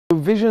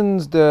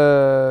Visions,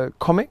 the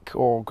comic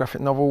or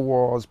graphic novel,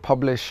 was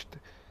published,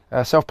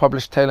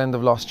 self-published tail end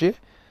of last year.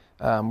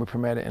 We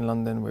premiered it in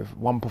London with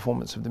one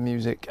performance of the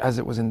music as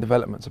it was in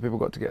development, so people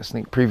got to get a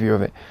sneak preview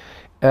of it.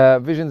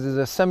 Visions is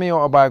a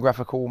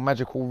semi-autobiographical,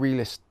 magical,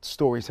 realist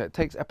story, so it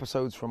takes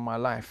episodes from my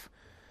life,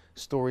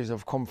 stories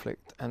of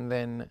conflict, and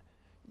then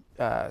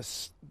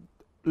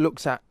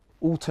looks at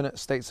alternate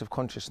states of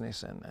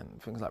consciousness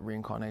and things like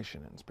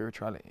reincarnation and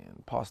spirituality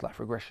and past life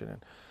regression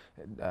and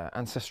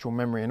ancestral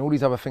memory and all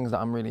these other things that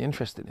I'm really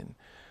interested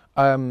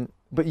in,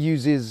 but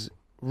uses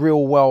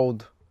real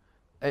world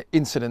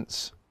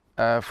incidents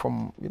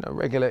from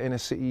regular inner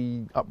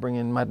city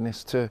upbringing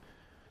madness to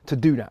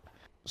do that.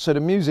 So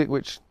the music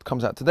which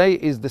comes out today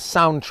is the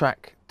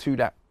soundtrack to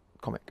that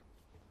comic.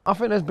 I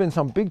think there's been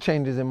some big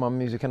changes in my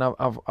music, and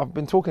I've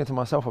been talking to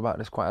myself about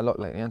this quite a lot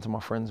lately and to my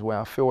friends, where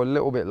I feel a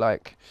little bit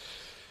like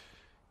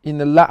in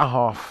the latter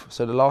half,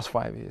 so the last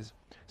 5 years,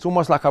 it's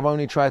almost like I've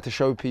only tried to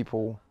show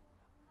people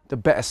the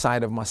better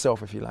side of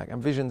myself, if you like.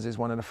 And Visions is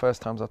one of the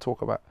first times I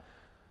talk about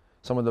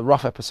some of the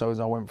rough episodes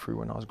I went through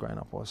when I was growing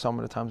up, or some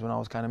of the times when I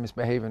was kind of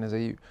misbehaving as a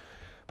youth.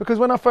 Because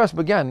when I first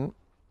began,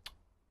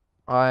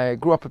 I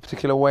grew up a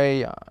particular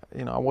way.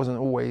 I wasn't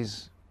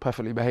always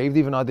perfectly behaved,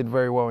 even though I did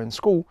very well in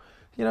school.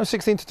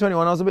 16 to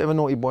 21, I was a bit of a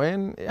naughty boy,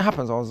 and it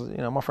happens.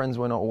 My friends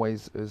were not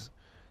always as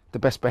the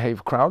best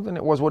behaved crowd, and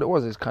it was what it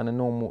was. It's kind of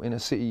normal inner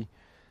city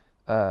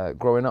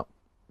growing up.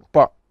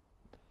 But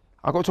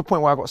I got to a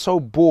point where I got so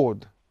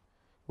bored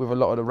with a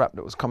lot of the rap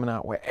that was coming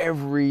out, where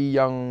every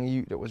young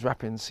youth that was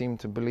rapping seemed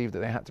to believe that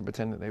they had to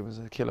pretend that they was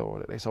a killer or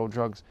that they sold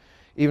drugs,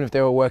 even if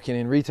they were working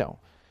in retail.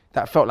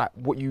 That felt like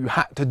what you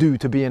had to do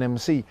to be an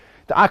MC.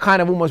 That I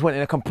kind of almost went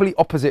in a complete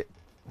opposite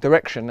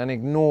direction and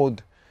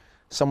ignored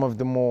some of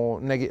the more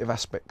negative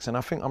aspects. And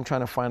I think I'm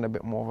trying to find a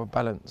bit more of a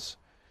balance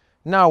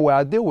now, where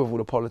I deal with all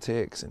the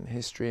politics and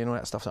history and all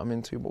that stuff that I'm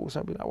into, but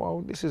also be like,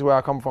 well, this is where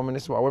I come from and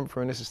this is what I went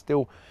through and this is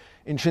still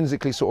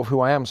intrinsically sort of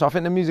who I am. So I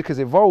think the music has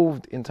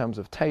evolved in terms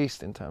of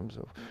taste, in terms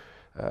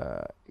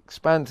of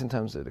expanse, in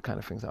terms of the kind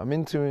of things that I'm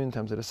into, in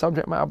terms of the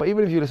subject matter. But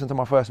even if you listen to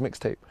my first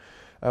mixtape,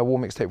 War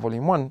Mixtape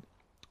Volume 1,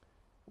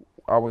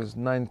 I was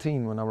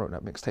 19 when I wrote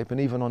that mixtape, and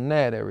even on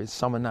there is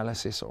some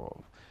analysis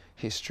of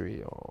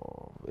history,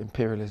 of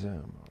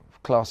imperialism,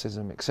 of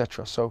classism,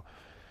 etc. So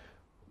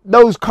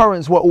those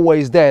currents were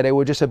always there. They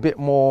were just a bit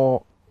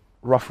more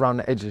rough around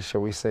the edges,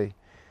 shall we say.